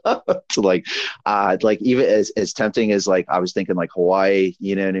 So like even as tempting as like I was thinking like Hawaii,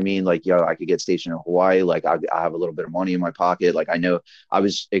 you know what I mean? Like, I could get stationed in Hawaii. Like I have a little bit of money in my pocket. Like I know I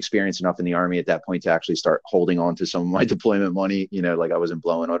was experienced enough in the Army at that point to actually start holding on to some of my deployment money, you know, like I wasn't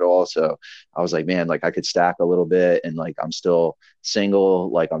blowing it all. So I was like, man, like I could stack a little bit, and like I'm still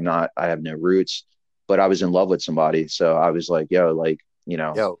single. Like I have no roots, but I was in love with somebody. So I was like, like, you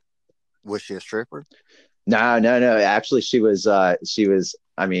know. Was she a stripper? No. Actually, she was,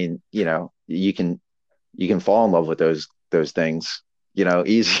 I mean, you know, you can fall in love with those things, you know,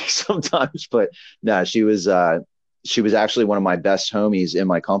 easy sometimes, but no, she was actually one of my best homies in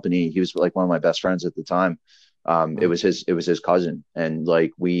my company. He was like one of my best friends at the time. It was his cousin, and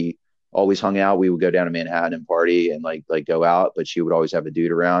like we always hung out. We would go down to Manhattan and party and like go out, but she would always have a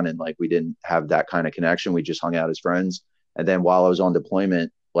dude around, and like we didn't have that kind of connection. We just hung out as friends. And then while I was on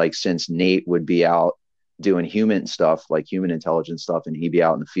deployment, like since Nate would be out doing human stuff, like human intelligence stuff, and he'd be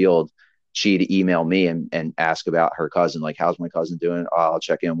out in the field, she'd email me and ask about her cousin, like, how's my cousin doing? I'll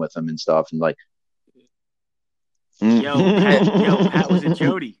check in with him and stuff. And like, Pat was in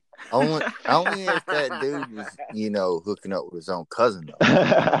Jody. Only if that dude was, you know, hooking up with his own cousin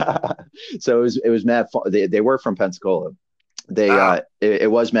though. So it was mad fun. They were from Pensacola.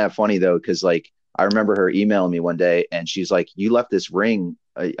 It was mad funny though, because like I remember her emailing me one day, and she's like, you left this ring.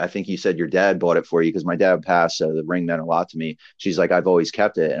 I think you said your dad bought it for you, because my dad passed, so the ring meant a lot to me. She's like, I've always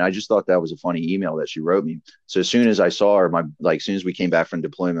kept it. And I just thought that was a funny email that she wrote me. So as soon as I saw her, as soon as we came back from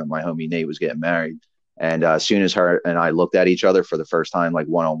deployment, my homie Nate was getting married. And as soon as her and I looked at each other for the first time, like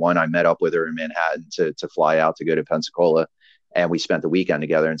one-on-one, I met up with her in Manhattan to fly out to go to Pensacola. And we spent the weekend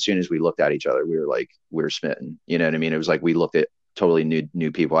together. And as soon as we looked at each other, we were smitten. You know what I mean? It was like we looked at totally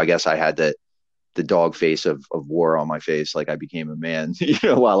new people. I guess I had the dog face of war on my face. Like I became a man, you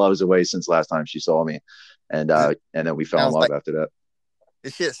know, while I was away since last time she saw me. And then we fell in love after that.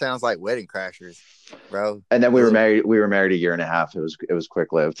 This shit sounds like Wedding Crashers, bro. And then we were married a year and a half. It was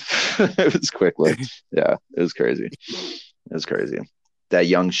quick lived. It was quick lived. Yeah. It was crazy. That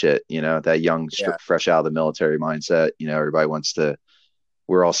young shit, you know, that young, fresh out of the military mindset. You know, everybody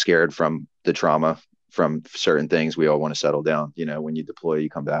we're all scared from the trauma, from certain things. We all want to settle down. You know, when you deploy, you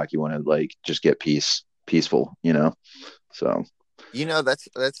come back, you want to like just get peaceful, you know? So, you know, that's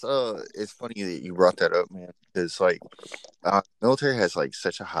it's funny that you brought that up, man, because like military has like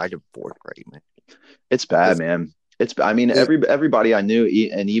such a high divorce rate, man. It's bad, man. Everybody I knew,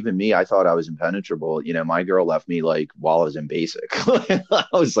 and even me, I thought I was impenetrable. You know, my girl left me like while I was in basic. I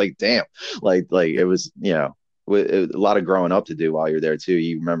was like, damn, like it was, you know, a lot of growing up to do while you're there too.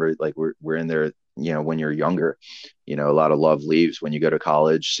 You remember, like we're in there when you're younger. A lot of love leaves when you go to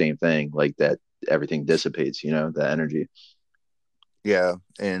college. Same thing, like that. Everything dissipates. The energy. Yeah,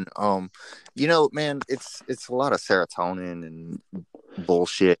 and man, it's a lot of serotonin and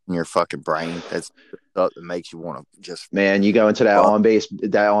bullshit in your fucking brain. That's stuff that makes you want to just, man, you go into that on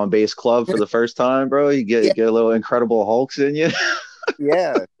base club for the first time, bro. You get a little Incredible Hulks in you.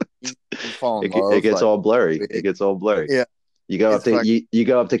 Yeah, you fall in love. It gets all blurry. It gets all blurry. Yeah, you go up to you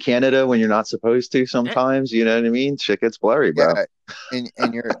go up to Canada when you're not supposed to. Sometimes, you know what I mean. Shit gets blurry, bro. Yeah,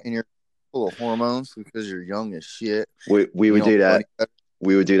 and you're full of hormones because you're young as shit. We would do that.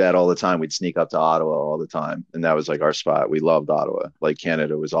 We would do that all the time. We'd sneak up to Ottawa all the time, and that was like our spot. We loved Ottawa. Like,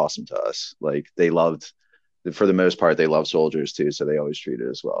 Canada was awesome to us. Like, they loved, for the most part, they love soldiers too, so they always treated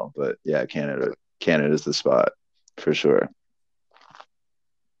us well. But yeah, Canada's the spot for sure.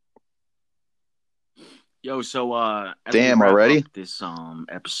 Yo, so damn, already this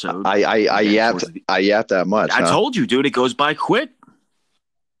episode. I yapped that much. I told you, dude, it goes by quick.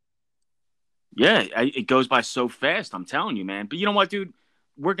 Yeah, it goes by so fast. I'm telling you, man. But you know what, dude?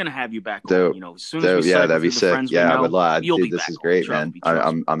 We're gonna have you back on. As soon as we that'd be sick. Yeah, I would love. Dude, this is great, man.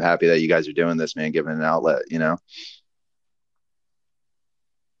 I'm happy that you guys are doing this, man. Giving an outlet,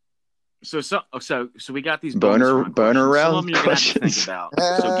 So we got these boner round questions. Think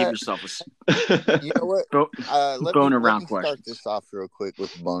about. So give yourself a. You know what? Boner round questions. Start this off real quick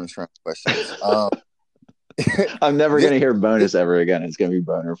with the bonus round questions. I'm never gonna hear bonus ever again. It's gonna be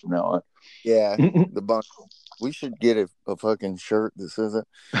boner from now on. Yeah, the bonus. We should get a fucking shirt that says it.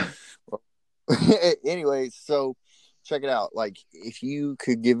 Anyway, so check it out. Like, if you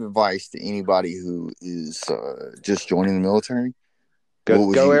could give advice to anybody who is just joining the military,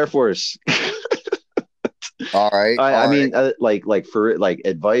 go Air Force. All right. I mean, like for like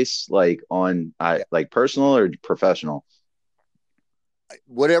advice, like on like personal or professional.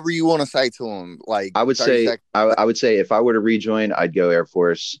 Whatever you want to say to them. Like, I would say if I were to rejoin, I'd go Air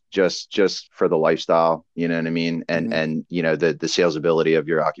Force just for the lifestyle, you know what I mean? And and the sales ability of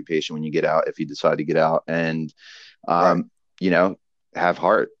your occupation when you get out, if you decide to get out, and have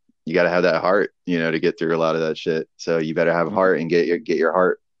heart. You got to have that heart, to get through a lot of that shit. So you better have heart and get your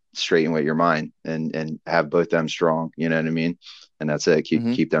heart straight with your mind, and have both them strong, you know what I mean? And that's it.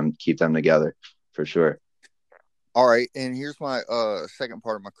 Keep them together for sure. All right, and here's my second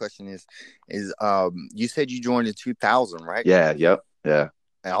part of my question is you said you joined in 2000, right? Yeah. Yep. Yeah.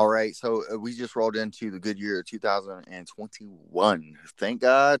 All right, so we just rolled into the good year of 2021. Thank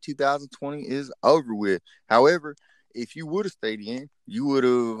God 2020 is over with. However, if you would have stayed in, you would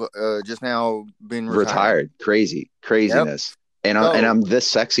have just now been retired. Craziness. Yep. And I'm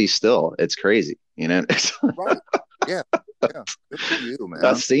this sexy still. It's crazy, Right. Yeah. Yeah, good for you, man.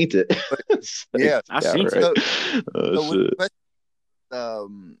 I've seen it. Yeah, I've seen it.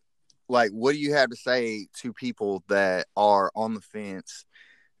 Like, what do you have to say to people that are on the fence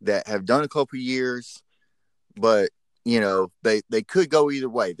that have done a couple of years, but they could go either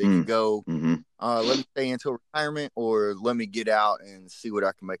way. They could go, let me stay until retirement, or let me get out and see what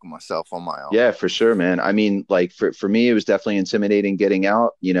I can make of myself on my own. Yeah, for sure, man. I mean, like for me, it was definitely intimidating getting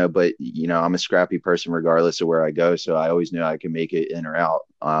out, but I'm a scrappy person regardless of where I go. So I always knew I could make it in or out.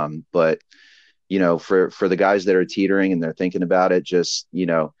 But for the guys that are teetering and they're thinking about it, just,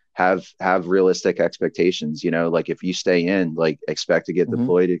 have realistic expectations, like if you stay in, like expect to get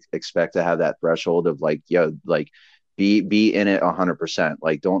deployed, expect to have that threshold of like, be in it 100%.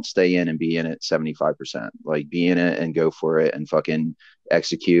 Like, don't stay in and be in it 75%. Like, be in it and go for it and fucking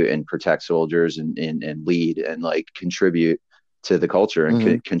execute and protect soldiers and lead and like contribute to the culture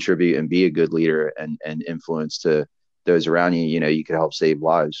and contribute and be a good leader and influence to those around you. You could help save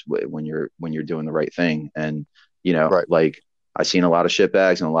lives when you're doing the right thing. And right. Like, I've seen a lot of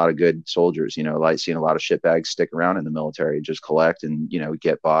shitbags and a lot of good soldiers. Like, seen a lot of shitbags stick around in the military, just collect and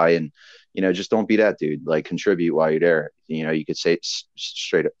get by, and just don't be that dude. Like, contribute while you're there. You could say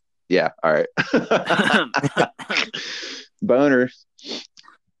straight up, yeah, all right. Boner.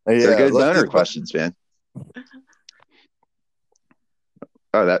 They're good boner questions, man.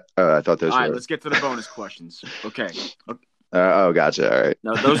 I thought those were. All right, let's get to the bonus questions. Okay. Gotcha. All right.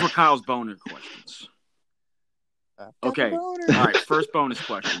 No, those were Kyle's boner questions. Okay. All right. First bonus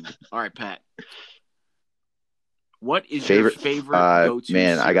question. All right, Pat. What is your favorite go-to?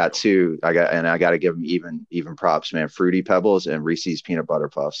 Man, cereal? I got two. I got to give them even props, man. Fruity Pebbles and Reese's Peanut Butter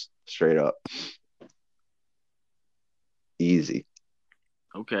Puffs. Straight up. Easy.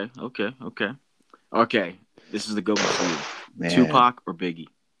 Okay. This is the go for you. Man. Tupac or Biggie?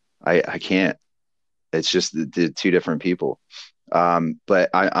 I can't. It's just the two different people. But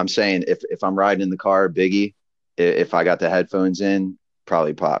I'm saying if I'm riding in the car, Biggie. If I got the headphones in,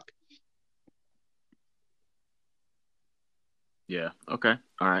 probably Pac. Yeah. Okay.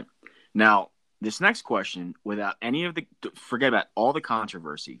 All right. Now, this next question, without any of the, forget about all the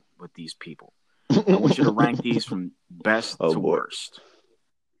controversy with these people. I want you to rank these from best to boy. worst.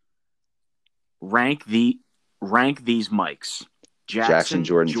 Rank these mics. Jackson,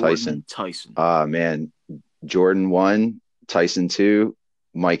 Jordan, Tyson. Man, Jordan 1, Tyson 2,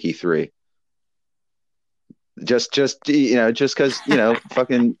 Mikey 3. Just because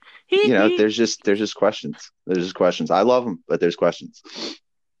fucking there's just questions. There's just questions. I love them, but there's questions.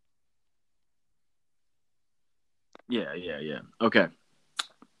 Yeah. Okay.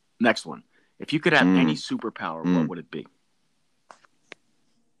 Next one. If you could have any superpower, what would it be?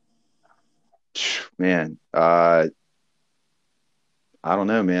 Man, I don't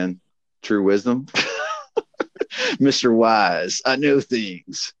know, man. True wisdom. Mr. Wise, I know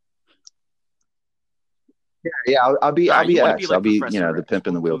things. Yeah. I'll be X. I'll be the pimp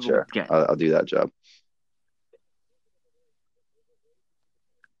in the wheelchair. I'll do that job.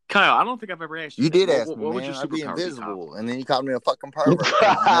 Kyle, I don't think I've ever asked you. You did ask what me, man. Would your I'd be superpower invisible, and then you called me a fucking pervert.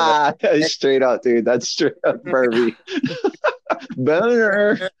 Straight up, dude. That's straight up pervy.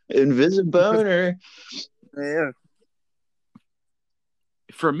 Boner, invisible boner. Yeah.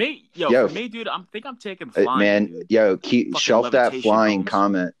 For me, dude, I'm taking flying. Man, dude. Shelf that flying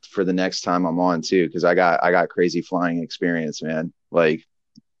comment for the next time I'm on too, because I got crazy flying experience, man. Like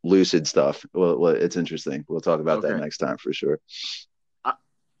lucid stuff. Well, it's interesting. We'll talk about that next time for sure.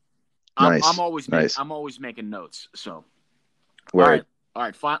 I'm always making notes. So, Word. All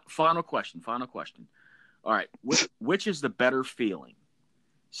right. Final question. All right. Which is the better feeling?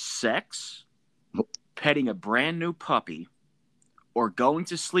 Sex, petting a brand new puppy, or going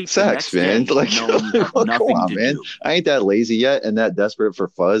to sleep Sex, the next man. day knowing you have nothing to do? I ain't that lazy yet and that desperate for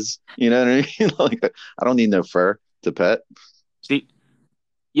fuzz. You know what I mean? Like, I don't need no fur to pet. See,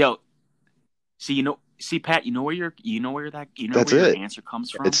 Pat, where your answer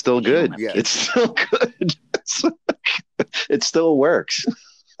comes from? It's still good. Yeah. It's still good. It still works.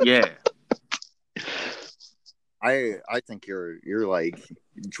 Yeah. I think you're like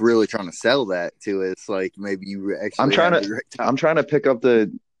really trying to sell that to us. Like maybe you actually. I'm trying to pick up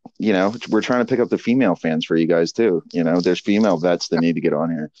the. We're trying to pick up the female fans for you guys too. There's female vets that need to get on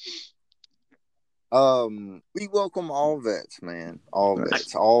here. We welcome all vets, man. All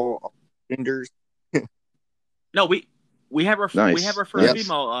vets, all genders. No, we have our first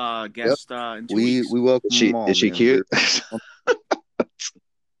female guest. In 2 weeks. We welcome them all. Is she cute?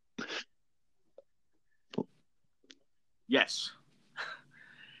 Yes.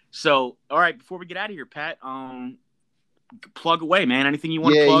 So, all right, before we get out of here, Pat, plug away, man. Anything you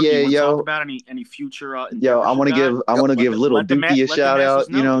want to plug? You want to talk about any future? I want to give little Dookie a shout out.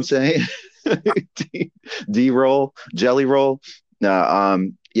 You know what I'm saying? D-roll, jelly roll.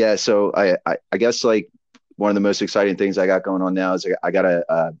 No, yeah. So I guess like one of the most exciting things I got going on now is I got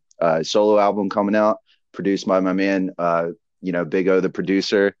a solo album coming out, produced by my man, Big O, the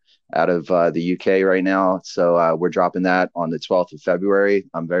producer, out of the UK right now. So we're dropping that on the 12th of February.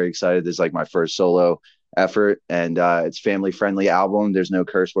 I'm very excited. This is like my first solo effort, and it's family friendly album. There's no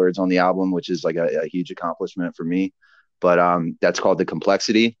curse words on the album, which is like a huge accomplishment for me. But that's called The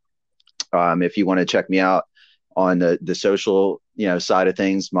Complexity. If you want to check me out on the social side of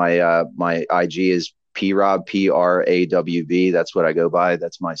things, my IG is PRAWB, PRAWB. That's what I go by.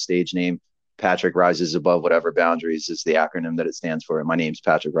 That's my stage name. Patrick Rises Above Whatever Boundaries is the acronym that it stands for. My name's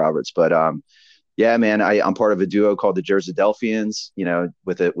Patrick Roberts. But yeah, man, I'm part of a duo called the Jerzadelphians,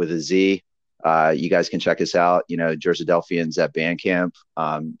 with a Z. You guys can check us out, Jerzadelphians at Bandcamp,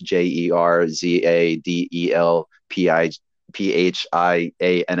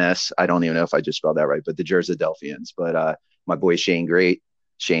 JERZADELPHIANS. I don't even know if I just spelled that right, but the Jerzadelphians. But my boy Shane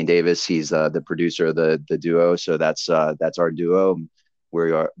Davis, he's the producer of the duo. So that's our duo.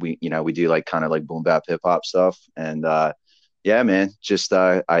 We do like kind of like boom bap hip hop stuff, and yeah, man, just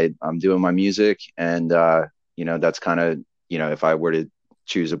I'm doing my music, and that's kind of if I were to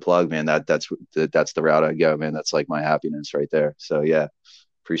choose a plug, man, that's the route I go, man. That's like my happiness right there. So yeah,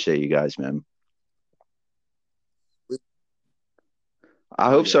 appreciate you guys, man. I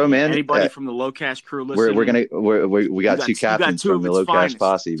hope so, man. Anybody from the Lowcast crew listening? We got two captains from the Lowcast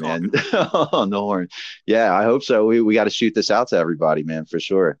posse, man, on the horn. Yeah, I hope so. We got to shoot this out to everybody, man, for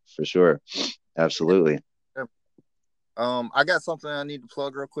sure. Absolutely. I got something I need to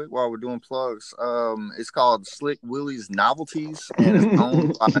plug real quick while we're doing plugs. It's called Slick Willie's Novelties, and it's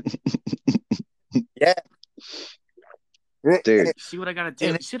owned by dude. See what I gotta do.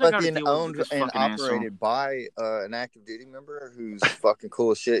 It's fucking owned and operated by an active duty member who's fucking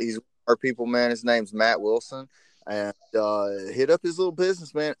cool as shit. He's our people, man. His name's Matt Wilson, and hit up his little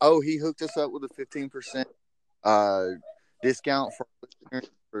business, man. Oh, he hooked us up with a 15% discount for listeners,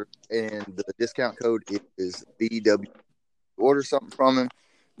 and the discount code is VW. Order something from him.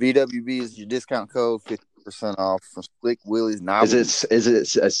 VWB is your discount code, 50% off from Slick Willie's Novelties. Is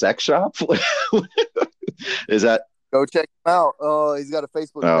it a sex shop? Is that? Go check him out. He's got a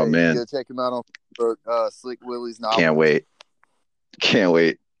Facebook page. Man. Go check him out on Facebook, Slick Willie's Novelties. Can't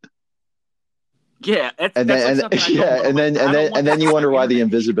wait. Yeah, and then you wonder why the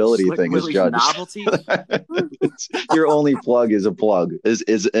invisibility thing is judged. Your only plug is a plug.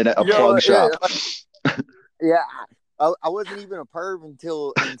 Is a plug shop. Yeah, I wasn't even a perv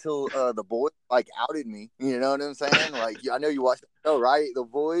until the boys like outed me. You know what I'm saying? Like, I know you watched the show, right? The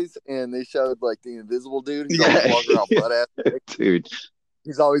Boys, and they showed like the invisible dude. He's always walking around butt ass. Dude,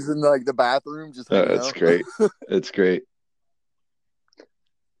 he's always in like the bathroom, just hanging that's out. Great. It's great.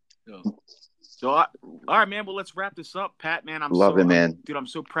 So, all right, man. Well, let's wrap this up, Pat. Man, I'm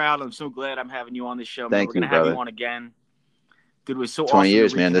so proud. I'm so glad I'm having you on this show. Man. We're gonna have you on again. Dude, it was so 20 awesome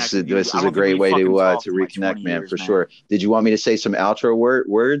years, man. This is a great way to reconnect, man, for sure. Did you want me to say some outro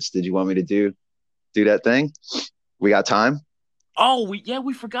words? Did you want me to do that thing? We got time? Oh,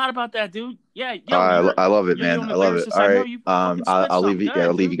 we forgot about that, dude. Yeah, I love it, man. I love it. All right, I'll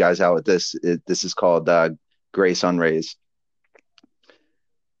leave you guys out with this. This is called Gray Sun Rays.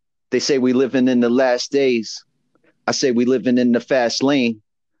 They say we living in the last days. I say we living in the fast lane.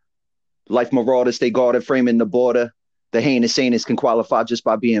 Life marauders, they guarded, framing the border. The heinous sanest can qualify just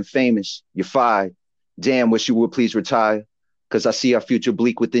by being famous. You're fired. Damn, wish you would please retire. Cause I see our future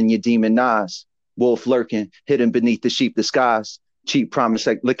bleak within your demon eyes. Wolf lurking, hidden beneath the sheep disguise. Cheap promise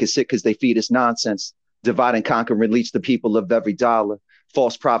like liquor sick cause they feed us nonsense. Divide and conquer and leech the people of every dollar.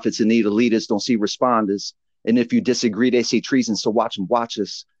 False prophets and evil leaders don't see responders. And if you disagree, they say treason, so watch them watch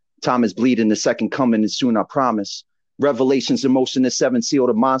us. Time is bleeding, the second coming is soon, I promise. Revelations in motion, the seven sealed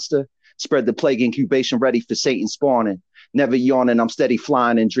a monster. Spread the plague incubation ready for Satan spawning. Never yawning, I'm steady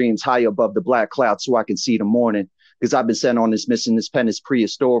flying in dreams high above the black clouds so I can see the morning. Because I've been sent on this mission, this pen is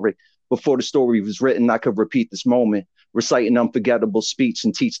prehistoric. Before the story was written, I could repeat this moment. Reciting unforgettable speech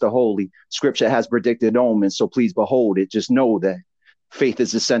and teach the holy. Scripture has predicted omens, so please behold it. Just know that faith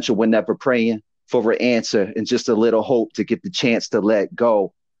is essential when never praying for an answer and just a little hope to get the chance to let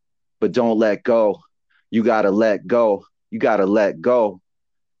go. But don't let go. You gotta let go. You gotta let go.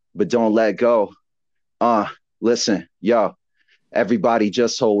 But don't let go. Listen, yo, everybody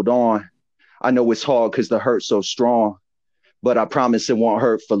just hold on. I know it's hard because the hurt's so strong. But I promise it won't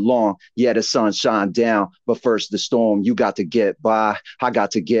hurt for long. Yeah, the sun shine down, but first the storm. You got to get by. I got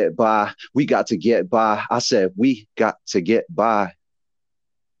to get by. We got to get by. I said we got to get by.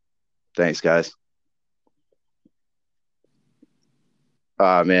 Thanks, guys.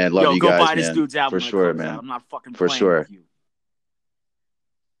 Man, love you guys, go buy man. This dude's album for sure, man. Out. I'm not fucking for playing sure. With you.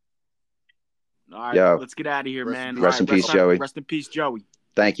 All right, let's get out of here, man. Rest in peace, Joey. Rest in peace, Joey.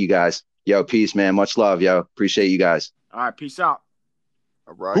 Thank you, guys. Yo, peace, man. Much love, yo. Appreciate you guys. All right, peace out.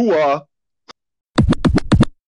 All right. Hoo-ah.